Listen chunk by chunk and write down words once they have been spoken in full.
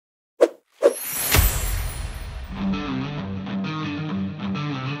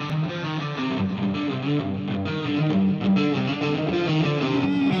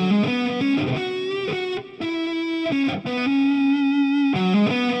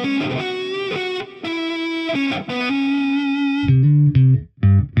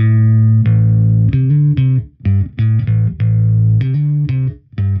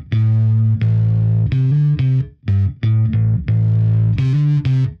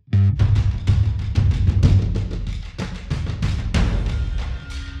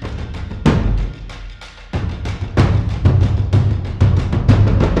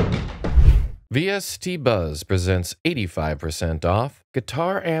VST Buzz presents 85% off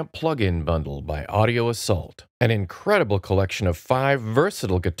Guitar Amp Plug-in Bundle by Audio Assault, an incredible collection of 5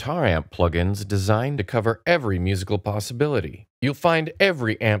 versatile guitar amp plugins designed to cover every musical possibility. You'll find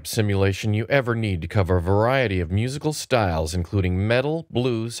every amp simulation you ever need to cover a variety of musical styles including metal,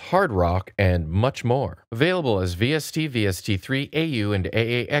 blues, hard rock, and much more. Available as VST, VST3, AU, and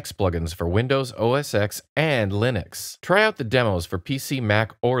AAX plugins for Windows, OS X, and Linux. Try out the demos for PC,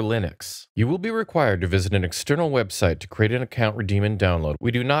 Mac, or Linux. You will be required to visit an external website to create an account, redeem, and download. We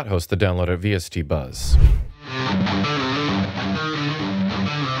do not host the download at VST Buzz.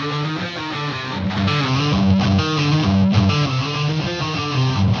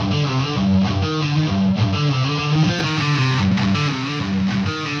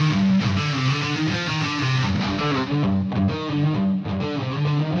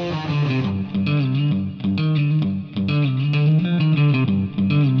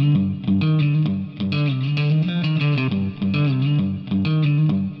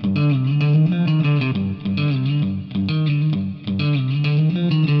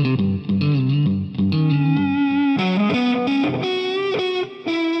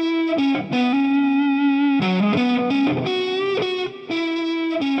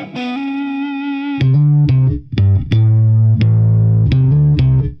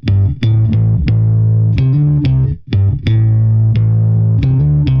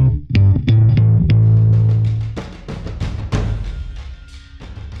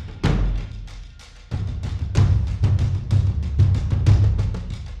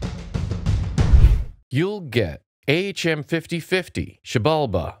 You'll get AHM 5050,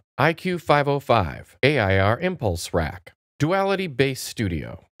 Shibalba, IQ 505, AIR Impulse Rack, Duality Bass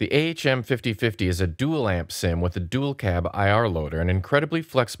Studio. The AHM 5050 is a dual amp sim with a dual cab IR loader, an incredibly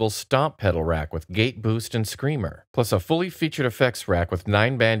flexible stomp pedal rack with gate boost and screamer, plus a fully featured effects rack with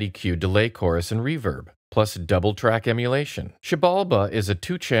 9-band EQ, delay, chorus, and reverb, plus double track emulation. Shibalba is a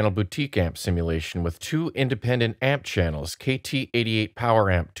 2-channel boutique amp simulation with 2 independent amp channels, KT88 power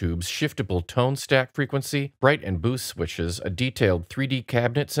amp tubes, shiftable tone stack frequency, bright and boost switches, a detailed 3D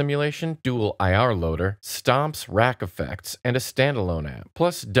cabinet simulation, dual IR loader, stomps, rack effects, and a standalone amp,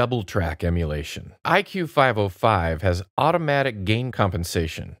 plus double track emulation. IQ 505 has automatic gain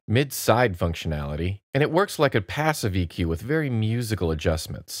compensation, mid-side functionality, and it works like a passive EQ with very musical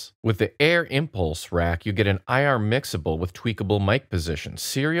adjustments. With the AIR Impulse Rack, you get an IR mixable with tweakable mic position,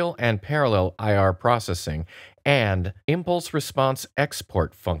 serial and parallel IR processing, and impulse response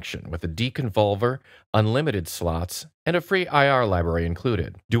export function with a deconvolver, unlimited slots, and a free IR library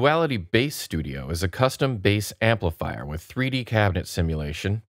included. Duality Bass Studio is a custom bass amplifier with 3D cabinet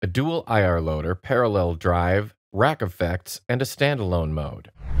simulation, a dual IR loader, parallel drive, rack effects, and a standalone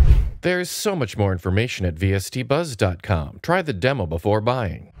mode. There's so much more information at vstbuzz.com. Try the demo before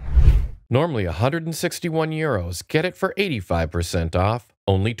buying. Normally €161, get it for 85% off,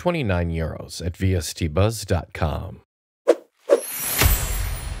 only €29 at vstbuzz.com.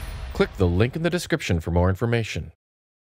 Click the link in the description for more information.